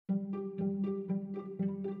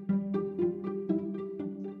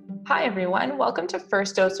Hi, everyone. Welcome to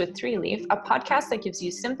First Dose with Three Leaf, a podcast that gives you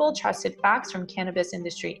simple, trusted facts from cannabis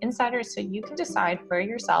industry insiders so you can decide for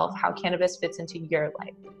yourself how cannabis fits into your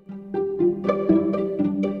life.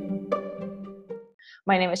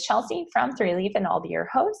 My name is Chelsea from Three Leaf, and I'll be your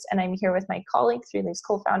host. And I'm here with my colleague, Three Leaf's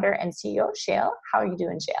co-founder and CEO, Shale. How are you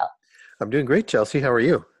doing, Shale? I'm doing great, Chelsea. How are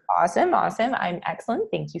you? Awesome. I'm excellent.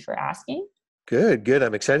 Thank you for asking. Good.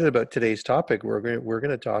 I'm excited about today's topic. We're going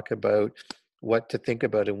to talk about what to think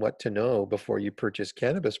about and what to know before you purchase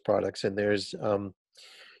cannabis products. And there's now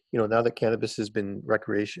that cannabis has been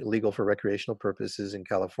legal for recreational purposes in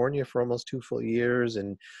California for almost 2 full years,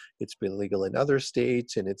 and it's been legal in other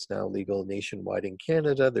states, and it's now legal nationwide in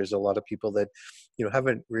Canada. There's a lot of people that,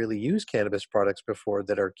 haven't really used cannabis products before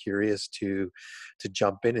that are curious to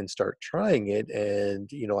jump in and start trying it. And,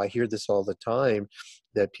 I hear this all the time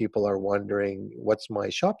that people are wondering, what's my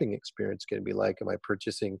shopping experience going to be like? Am I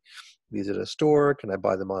purchasing these at a store? Can I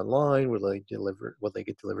buy them online? Will they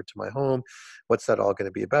get delivered to my home? What's that all going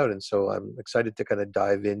to be about? And so I'm excited to kind of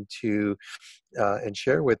dive into and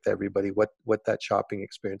share with everybody what that shopping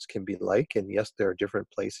experience can be like. And yes, there are different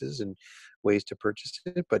places and ways to purchase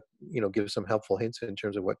it, but give some helpful hints in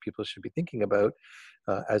terms of what people should be thinking about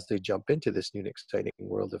as they jump into this new and exciting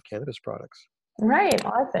world of cannabis products. Right.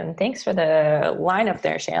 Awesome. Thanks for the lineup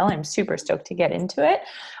there, Shale. I'm super stoked to get into it.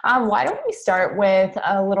 Why don't we start with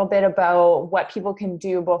a little bit about what people can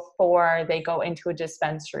do before they go into a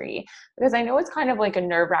dispensary? Because I know it's kind of like a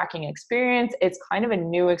nerve-wracking experience. It's kind of a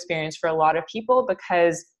new experience for a lot of people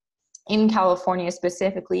because in California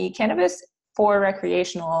specifically, cannabis for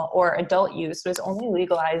recreational or adult use was only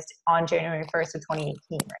legalized on January 1st of 2018,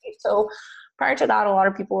 right? So prior to that, a lot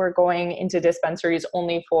of people were going into dispensaries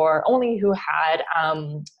only who had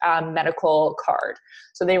a medical card.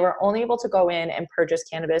 So they were only able to go in and purchase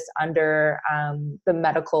cannabis under their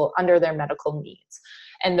medical needs.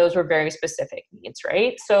 And those were very specific needs,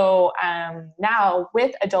 right? So now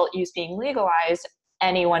with adult use being legalized,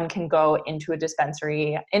 anyone can go into a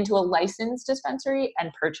licensed dispensary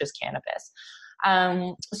and purchase cannabis.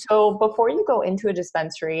 So before you go into a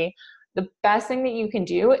dispensary, the best thing that you can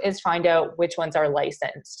do is find out which ones are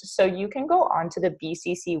licensed. So you can go onto the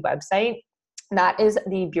BCC website. That is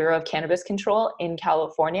the Bureau of Cannabis Control in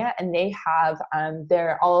California, and they have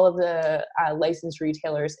all of the licensed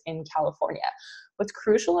retailers in California. What's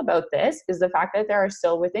crucial about this is the fact that there are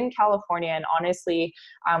still within California, and honestly,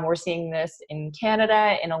 we're seeing this in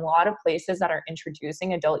Canada, in a lot of places that are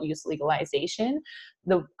introducing adult use legalization.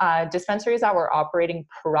 The dispensaries that were operating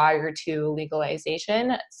prior to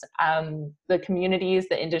legalization, the communities,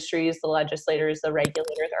 the industries, the legislators, the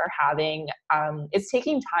regulators are having, it's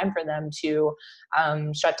taking time for them to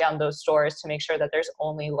shut down those stores to make sure that there's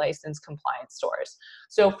only licensed compliant stores.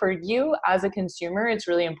 So for you as a consumer, it's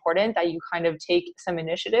really important that you kind of take some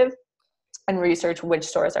initiative and research which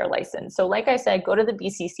stores are licensed. So like I said, go to the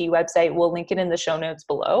BCC website. We'll link it in the show notes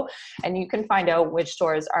below, and you can find out which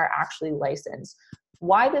stores are actually licensed.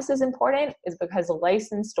 Why this is important is because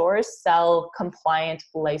licensed stores sell compliant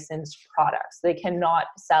licensed products. They cannot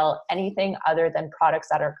sell anything other than products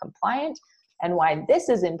that are compliant. And why this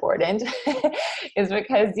is important is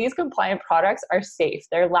because these compliant products are safe.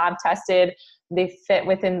 They're lab tested. They fit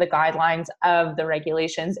within the guidelines of the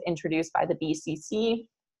regulations introduced by the BCC.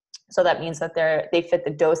 So that means that they fit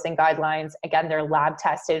the dosing guidelines. Again, they're lab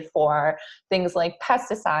tested for things like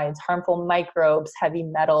pesticides, harmful microbes, heavy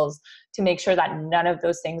metals, to make sure that none of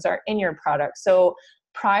those things are in your product. So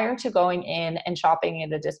prior to going in and shopping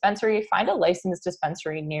at a dispensary, find a licensed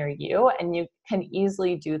dispensary near you, and you can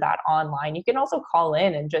easily do that online. You can also call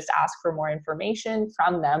in and just ask for more information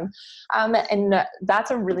from them. And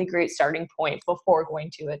that's a really great starting point before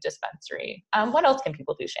going to a dispensary. What else can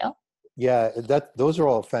people do, Shale? Yeah, those are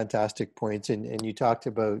all fantastic points. And you talked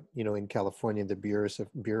about, in California, the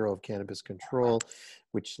Bureau of Cannabis Control,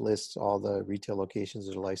 which lists all the retail locations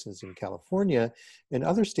that are licensed in California. And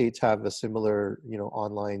other states have a similar,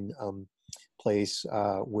 online place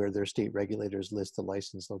where their state regulators list the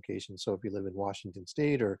licensed locations. So if you live in Washington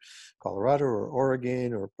State or Colorado or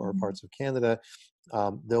Oregon or parts of Canada,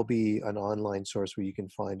 there'll be an online source where you can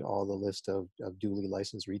find all the list of duly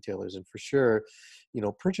licensed retailers, and for sure,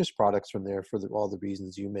 purchase products from there for all the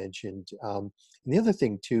reasons you mentioned. And the other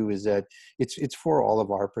thing too is that it's for all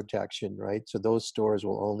of our protection, right? So those stores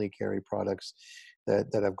will only carry products that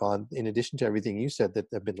have gone, in addition to everything you said, that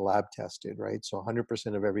have been lab tested, right? So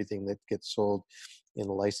 100% of everything that gets sold in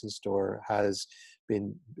a licensed store has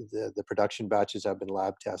been, the production batches have been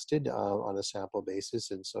lab tested on a sample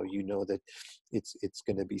basis. And so that it's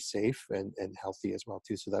going to be safe and healthy as well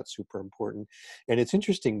too. So that's super important. And it's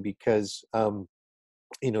interesting because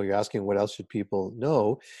you're asking what else should people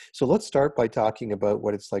know. So let's start by talking about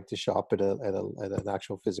what it's like to shop at an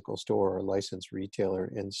actual physical store or a licensed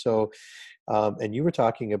retailer. And so, and you were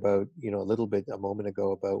talking about, a little bit a moment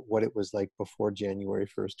ago about what it was like before January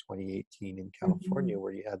 1st, 2018 in Mhm. California,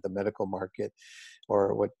 where you had the medical market,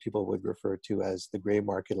 or what people would refer to as the gray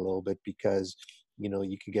market a little bit, because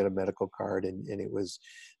you could get a medical card, and it was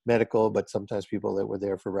medical, but sometimes people that were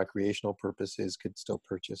there for recreational purposes could still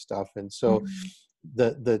purchase stuff. And so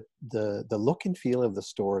Mhm. the look and feel of the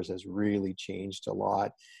stores has really changed a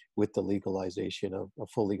lot with the legalization of a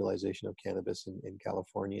full legalization of cannabis in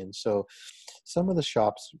California. And so some of the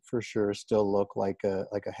shops for sure still look like a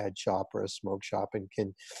head shop or a smoke shop, and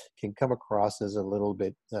can come across as a little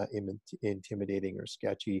bit intimidating or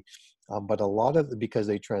sketchy. But a lot of because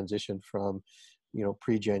they transitioned from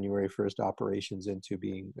pre-January 1st operations into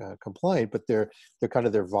being compliant, but they're kind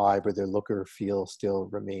of their vibe or their look or feel still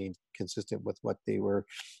remained consistent with what they were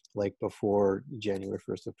like before January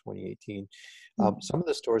 1st of 2018. Mhm. Some of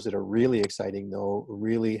the stores that are really exciting, though,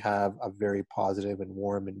 really have a very positive and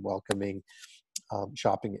warm and welcoming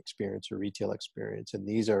shopping experience or retail experience. And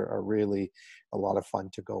these are really a lot of fun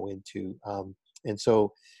to go into. And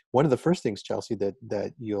so one of the first things, Chelsea,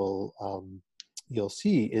 that you'll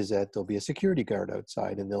see is that there'll be a security guard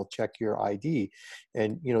outside, and they'll check your ID,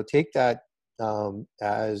 and take that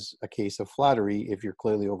as a case of flattery if you're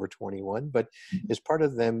clearly over 21. But as part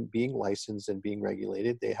of them being licensed and being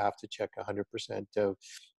regulated, they have to check 100% of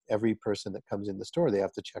every person that comes in the store. They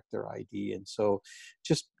have to check their ID, and so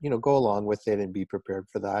just go along with it and be prepared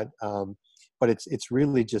for that. But it's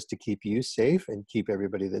really just to keep you safe and keep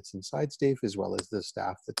everybody that's inside safe, as well as the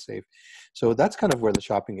staff that's safe. So that's kind of where the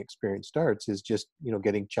shopping experience starts, is just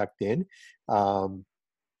getting checked in, um,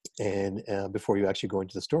 and before you actually go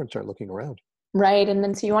into the store and start looking around. Right. And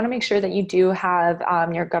then so you want to make sure that you do have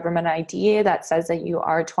your government ID that says that you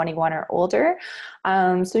are 21 or older.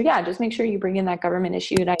 So yeah, just make sure you bring in that government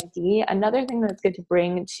issued ID. Another thing that's good to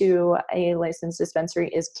bring to a licensed dispensary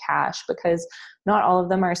is cash, because not all of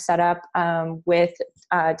them are set up with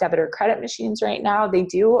debit or credit machines right now.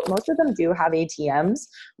 Most of them do have ATMs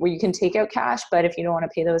where you can take out cash, but if you don't want to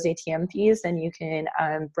pay those ATM fees, then you can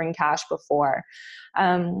bring cash before.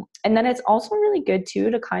 And then it's also really good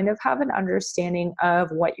too to kind of have an understanding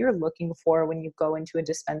of what you're looking for when you go into a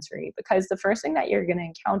dispensary, because the first thing that you're going to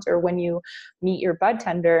encounter when you meet your bud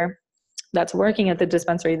tender that's working at the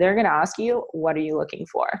dispensary, they're going to ask you, what are you looking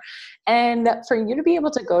for? And for you to be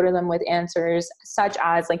able to go to them with answers such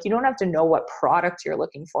as, like, you don't have to know what product you're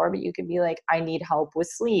looking for, but you could be like, I need help with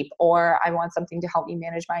sleep, or I want something to help me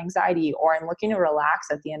manage my anxiety, or I'm looking to relax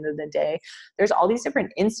at the end of the day. There's all these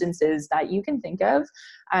different instances that you can think of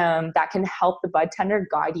that can help the bud tender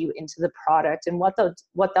guide you into the product. And what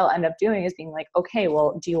they'll end up doing is being like, okay,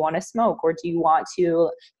 well, do you want to smoke, or do you want to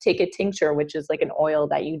take a tincture, which is like an oil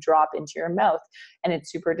that you drop into your mouth and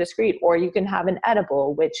it's super discreet, or you can have an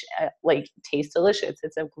edible, which like tastes delicious.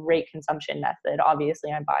 It's a great consumption method.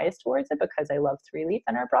 Obviously I'm biased towards it because I love 3-leaf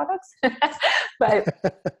in our products, but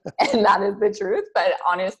and that is the truth. But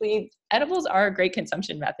honestly, edibles are a great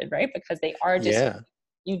consumption method, right? Because they are just, Yeah.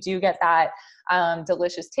 you do get that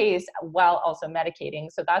delicious taste while also medicating.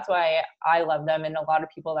 So that's why I love them. And a lot of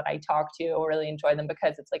people that I talk to really enjoy them,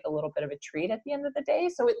 because it's like a little bit of a treat at the end of the day.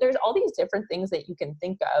 So there's all these different things that you can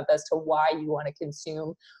think of as to why you want to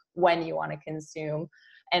consume, when you want to consume.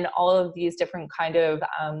 And all of these different kind of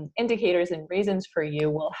indicators and reasons for you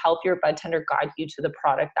will help your bud tender guide you to the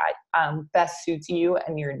product that best suits you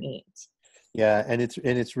and your needs. Yeah, and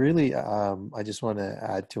it's really I just want to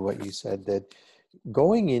add to what you said, that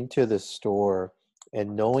going into the store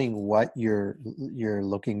and knowing what you're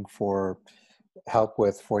looking for help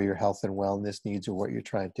with for your health and wellness needs, or what you're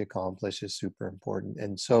trying to accomplish, is super important.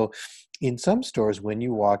 And so in some stores, when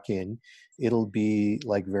you walk in, it'll be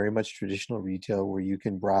like very much traditional retail, where you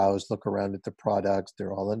can browse, look around at the products.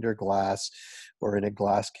 They're all under glass or in a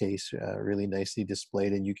glass case, really nicely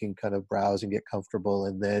displayed, and you can kind of browse and get comfortable,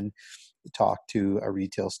 and then talk to a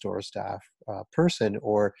retail store staff person,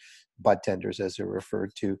 or bud tenders as they're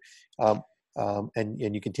referred to. Um, and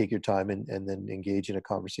you can take your time and then engage in a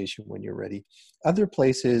conversation when you're ready. Other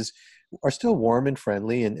places are still warm and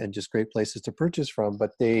friendly, and just great places to purchase from,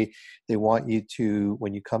 but they want you to,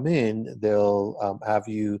 when you come in, they'll have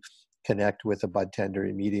you connect with a bud tender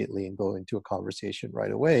immediately and go into a conversation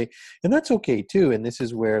right away. And that's okay too. And this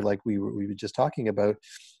is where, like we were just talking about,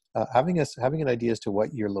 having an idea as to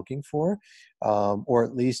what you're looking for, or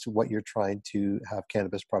at least what you're trying to have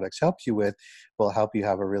cannabis products help you with, will help you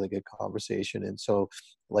have a really good conversation. And so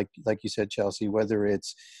like you said, Chelsea, whether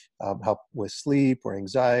it's help with sleep or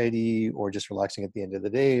anxiety or just relaxing at the end of the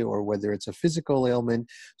day, or whether it's a physical ailment,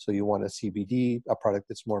 so you want a CBD, a product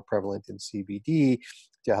that's more prevalent in CBD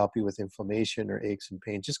to help you with inflammation or aches and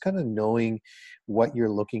pains. Just kind of knowing what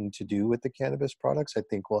you're looking to do with the cannabis products, I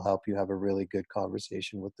think will help you have a really good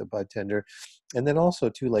conversation with the bud tender. And then also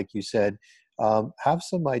too, like you said, have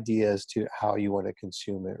some ideas to how you want to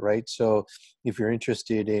consume it, right? So if you're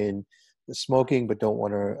interested in smoking but don't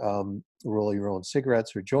want to roll your own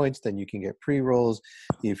cigarettes or joints, then you can get pre-rolls.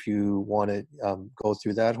 If you want to go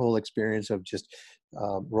through that whole experience of just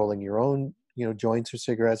rolling your own, joints or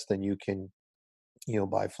cigarettes, then you can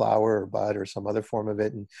buy flower or bud or some other form of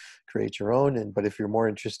it and create your own. But if you're more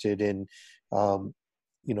interested in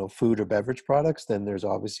food or beverage products, then there's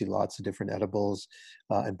obviously lots of different edibles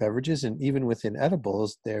and beverages. And even within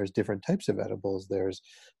edibles, there's different types of edibles. There's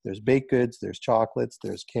baked goods, there's chocolates,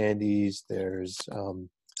 there's candies, there's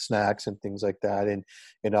snacks and things like that.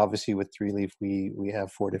 And obviously with Three Leaf, we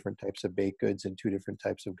have 4 different types of baked goods and 2 different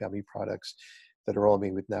types of gummy products that are all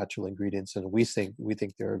made with natural ingredients. And we think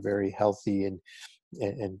they're a very healthy and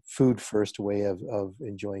food first way of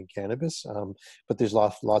enjoying cannabis. But there's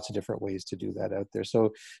lots of different ways to do that out there.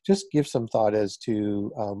 So just give some thought as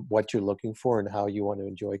to what you're looking for and how you want to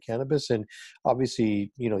enjoy cannabis. And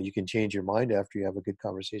obviously, you can change your mind after you have a good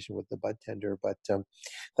conversation with the bud tender, but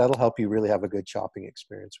that'll help you really have a good shopping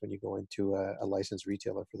experience when you go into a licensed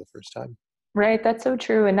retailer for the first time. Right, that's so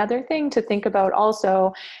true. Another thing to think about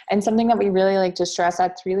also, and something that we really like to stress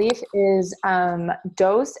at Three Leaf, is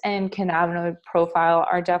dose and cannabinoid profile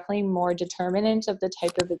are definitely more determinant of the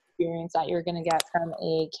type of experience that you're going to get from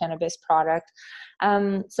a cannabis product.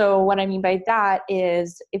 So what I mean by that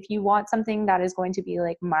is, if you want something that is going to be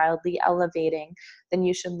like mildly elevating, then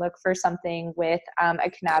you should look for something with a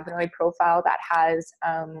cannabinoid profile that has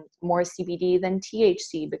more CBD than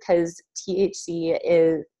THC, because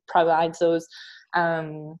THC provides those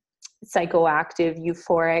psychoactive,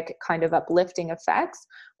 euphoric kind of uplifting effects,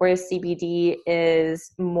 whereas CBD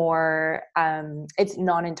is more, it's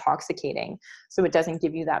non-intoxicating. So it doesn't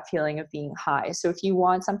give you that feeling of being high. So if you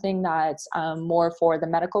want something that's more for the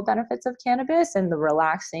medical benefits of cannabis and the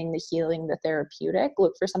relaxing, the healing, the therapeutic,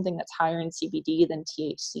 look for something that's higher in CBD than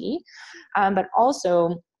THC. But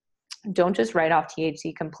also, don't just write off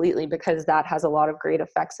THC completely, because that has a lot of great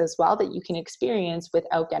effects as well that you can experience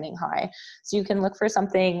without getting high. So you can look for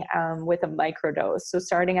something with a microdose. So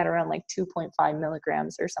starting at around like 2.5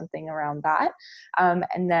 milligrams or something around that,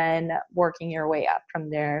 and then working your way up from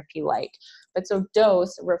there if you like. But so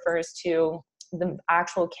dose refers to the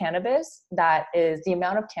actual cannabis, that is the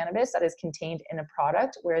amount of cannabis that is contained in a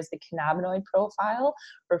product, whereas the cannabinoid profile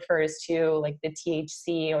refers to like the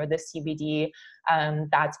THC or the CBD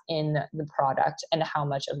that's in the product and how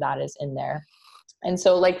much of that is in there. And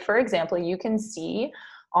so, like, for example, you can see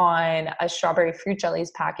on a strawberry fruit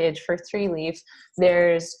jellies package for Three Leaf,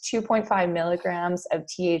 there's 2.5 milligrams of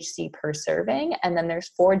THC per serving, and then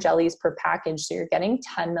there's 4 jellies per package. So you're getting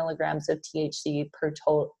 10 milligrams of THC per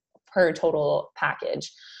total package.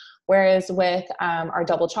 Whereas with our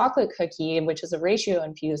double chocolate cookie, which is a ratio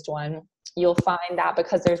infused one, you'll find that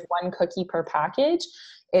because there's 1 cookie per package,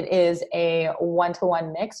 it is a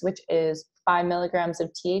 1-to-1 mix, which is 5 milligrams of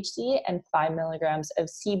THC and 5 milligrams of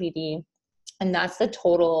CBD. And that's the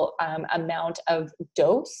total amount of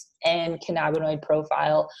dose and cannabinoid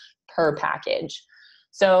profile per package.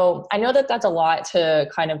 So I know that that's a lot to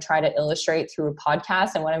kind of try to illustrate through a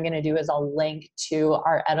podcast. And what I'm going to do is I'll link to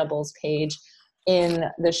our edibles page in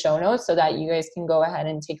the show notes so that you guys can go ahead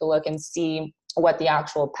and take a look and see what the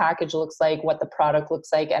actual package looks like, what the product looks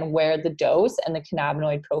like, and where the dose and the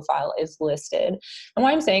cannabinoid profile is listed. And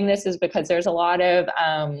why I'm saying this is because there's a lot of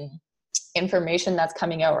information that's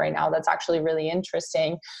coming out right now that's actually really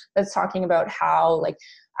interesting, that's talking about how like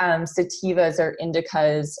sativas or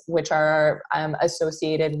indicas, which are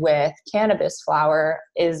associated with cannabis flower,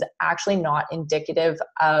 is actually not indicative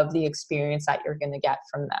of the experience that you're going to get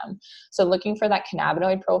from them. So looking for that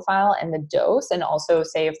cannabinoid profile and the dose, and also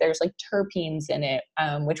say if there's like terpenes in it,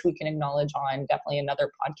 which we can acknowledge on definitely another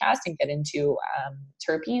podcast and get into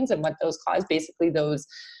terpenes and what those cause. Basically, those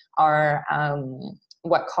are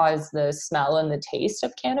what cause the smell and the taste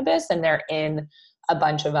of cannabis, and they're in a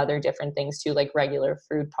bunch of other different things too, like regular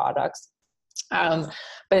food products.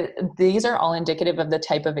 But these are all indicative of the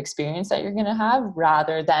type of experience that you're going to have,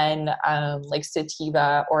 rather than like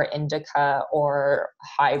sativa or indica or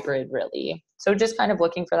hybrid, really. So just kind of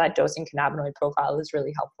looking for that dosing cannabinoid profile is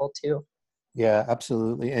really helpful too. Yeah,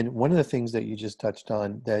 absolutely. And one of the things that you just touched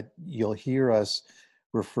on that you'll hear us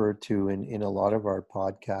refer to in a lot of our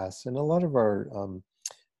podcasts and a lot of our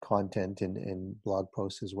content and blog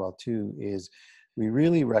posts as well too, is we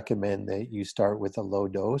really recommend that you start with a low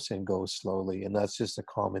dose and go slowly. And that's just a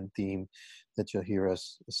common theme that you'll hear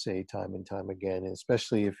us say time and time again, and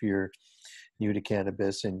especially if you're new to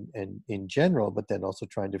cannabis and in general, but then also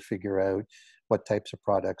trying to figure out what types of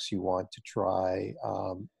products you want to try,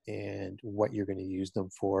 and what you're going to use them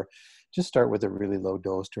for. Just start with a really low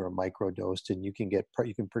dose or a micro dose, and you can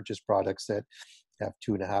purchase products that have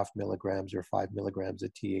 2.5 milligrams or 5 milligrams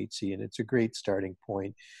of THC, and it's a great starting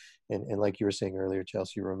point. And like you were saying earlier,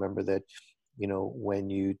 Chelsea, remember that, when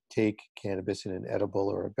you take cannabis in an edible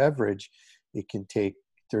or a beverage, it can take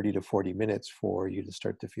 30 to 40 minutes for you to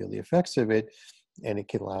start to feel the effects of it. And it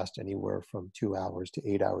can last anywhere from 2 hours to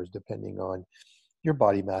 8 hours, depending on your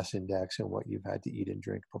body mass index and what you've had to eat and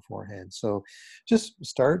drink beforehand. So just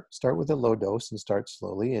start with a low dose and start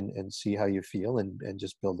slowly and see how you feel, and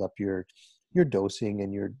just build up your dosing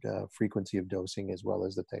and your frequency of dosing, as well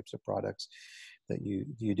as the types of products that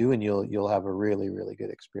you do, and you'll have a really, really good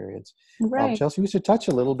experience. Right. Chelsea, we should touch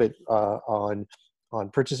a little bit on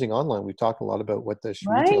purchasing online. We've talked a lot about what the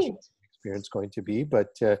retail Right. experience is going to be, but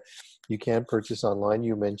you can purchase online.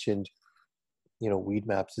 You mentioned, Weed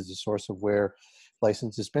Maps is a source of where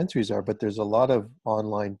licensed dispensaries are, but there's a lot of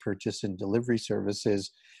online purchase and delivery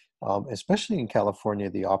services, especially in California.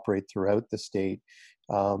 They operate throughout the state.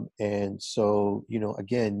 And so,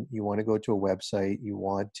 again, you want to go to a website, you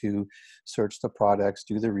want to search the products,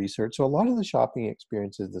 do the research. So a lot of the shopping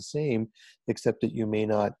experience is the same, except that you may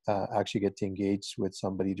not actually get to engage with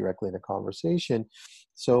somebody directly in a conversation.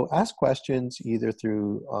 So ask questions either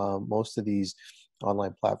through most of these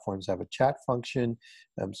online platforms have a chat function,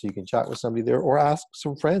 so you can chat with somebody there, or ask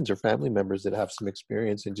some friends or family members that have some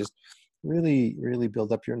experience, and just really, really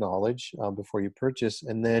build up your knowledge before you purchase.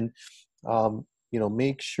 And then,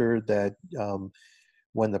 make sure that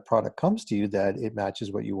when the product comes to you, that it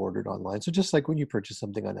matches what you ordered online. So just like when you purchase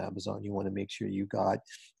something on Amazon, you want to make sure you got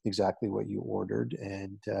exactly what you ordered,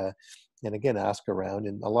 and again, ask around.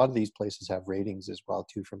 And a lot of these places have ratings as well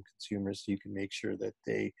too from consumers, so you can make sure that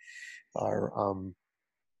they are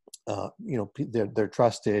they're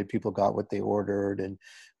trusted, people got what they ordered, and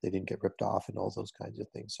they didn't get ripped off, and all those kinds of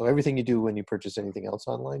things. So everything you do when you purchase anything else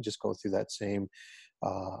online, just go through that same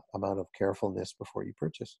amount of carefulness before you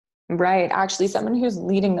purchase. Right. Actually, someone who's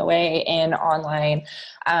leading the way in online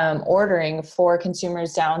ordering for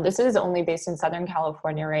consumers down. This is only based in Southern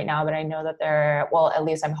California right now, but I know that well, at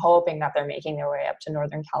least I'm hoping that they're making their way up to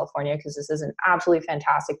Northern California, because this is an absolutely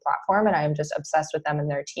fantastic platform and I'm just obsessed with them and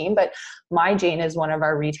their team. But My Jane is one of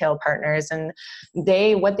our retail partners, and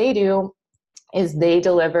what they do is they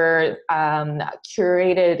deliver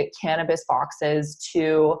curated cannabis boxes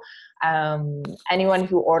to anyone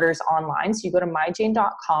who orders online. So you go to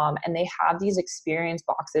myjane.com and they have these experience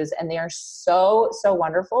boxes, and they are so, so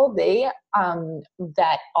wonderful. They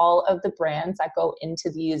vet all of the brands that go into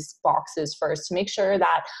these boxes first to make sure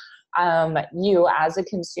that you as a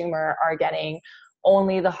consumer are getting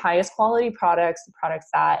only the highest quality products, the products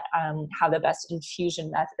that have the best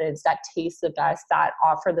infusion methods, that taste the best, that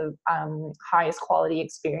offer the highest quality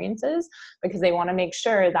experiences, because they want to make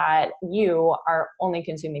sure that you are only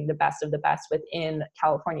consuming the best of the best within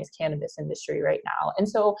California's cannabis industry right now. And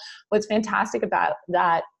so what's fantastic about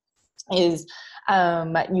that is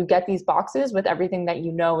you get these boxes with everything that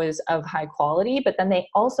you know is of high quality, but then they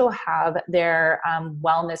also have their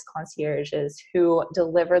wellness concierges who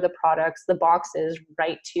deliver the products, the boxes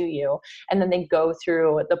right to you. And then they go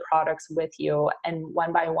through the products with you and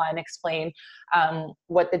one by one explain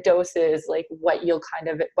what the dose is, like what you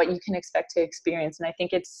can expect to experience. And I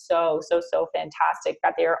think it's so, so, so fantastic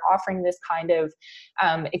that they are offering this kind of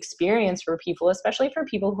experience for people, especially for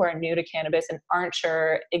people who are new to cannabis and aren't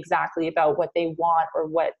sure exactly about what they want or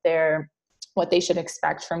what they should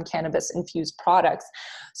expect from cannabis infused products.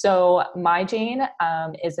 So My Jane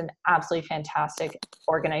is an absolutely fantastic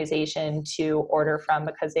organization to order from,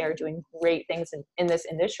 because they are doing great things in this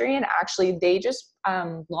industry. And actually they just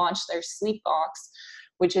launched their sleep box,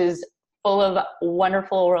 which is full of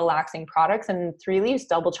wonderful, relaxing products, and 3 Leaves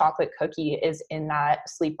Double Chocolate Cookie is in that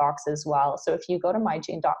sleep box as well. So if you go to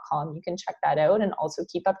myjane.com, you can check that out and also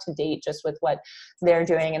keep up to date just with what they're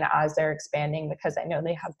doing and as they're expanding, because I know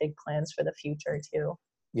they have big plans for the future too.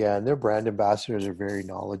 Yeah, and their brand ambassadors are very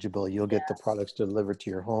knowledgeable. You'll get the Yes. products delivered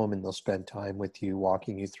to your home, and they'll spend time with you,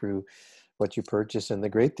 walking you through what you purchase. And the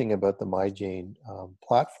great thing about the MyJane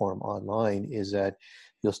platform online is that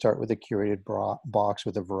you'll start with a curated box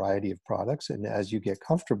with a variety of products, and as you get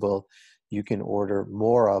comfortable, you can order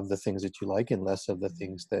more of the things that you like and less of the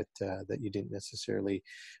things that that you didn't necessarily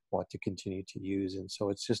want to continue to use. And so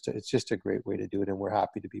it's just a great way to do it, and we're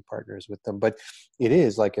happy to be partners with them. But it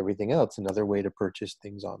is, like everything else, another way to purchase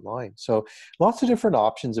things online. So lots of different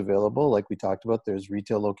options available. Like we talked about, there's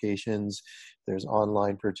retail locations, there's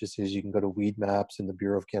online purchases. You can go to Weed Maps and the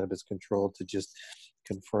Bureau of Cannabis Control to just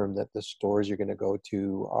confirm that the stores you're going to go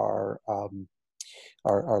to are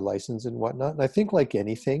licensed and whatnot. And I think, like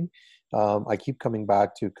anything, I keep coming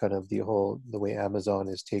back to kind of the way Amazon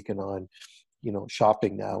has taken on,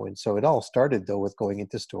 shopping now. And so it all started though with going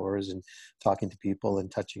into stores and talking to people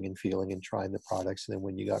and touching and feeling and trying the products. And then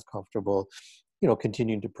when you got comfortable,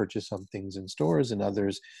 continuing to purchase some things in stores, and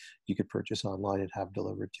others you could purchase online and have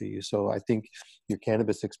delivered to you. So I think your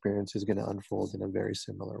cannabis experience is going to unfold in a very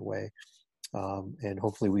similar way. And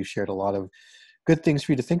hopefully we've shared a lot of good things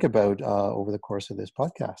for you to think about over the course of this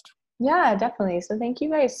podcast. Yeah, definitely. So thank you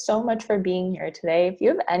guys so much for being here today. If you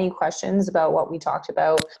have any questions about what we talked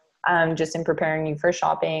about, just in preparing you for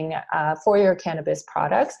shopping for your cannabis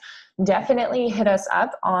products, definitely hit us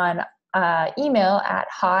up on email at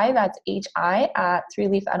hi, that's hi, at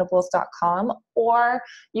 3leafedibles.com, or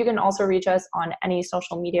you can also reach us on any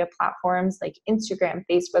social media platforms like Instagram,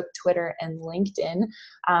 Facebook, Twitter, and LinkedIn.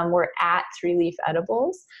 We're at 3Leaf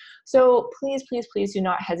Edibles. So please, please, please do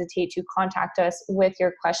not hesitate to contact us with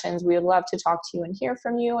your questions. We would love to talk to you and hear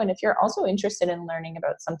from you. And if you're also interested in learning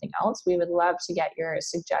about something else, we would love to get your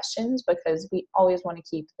suggestions, because we always want to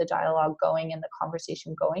keep the dialogue going and the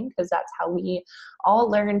conversation going, because that's how we all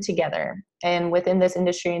learn together. And within this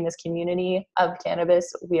industry and this community of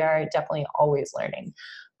cannabis, we are definitely always learning,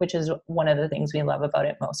 which is one of the things we love about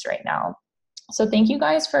it most right now. So thank you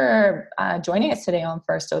guys for joining us today on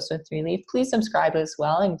First Dose with 3Leaf. Please subscribe as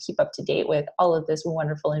well and keep up to date with all of this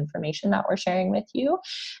wonderful information that we're sharing with you.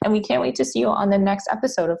 And we can't wait to see you on the next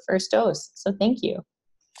episode of First Dose. So thank you.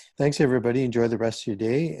 Thanks, everybody. Enjoy the rest of your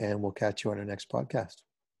day, and we'll catch you on our next podcast.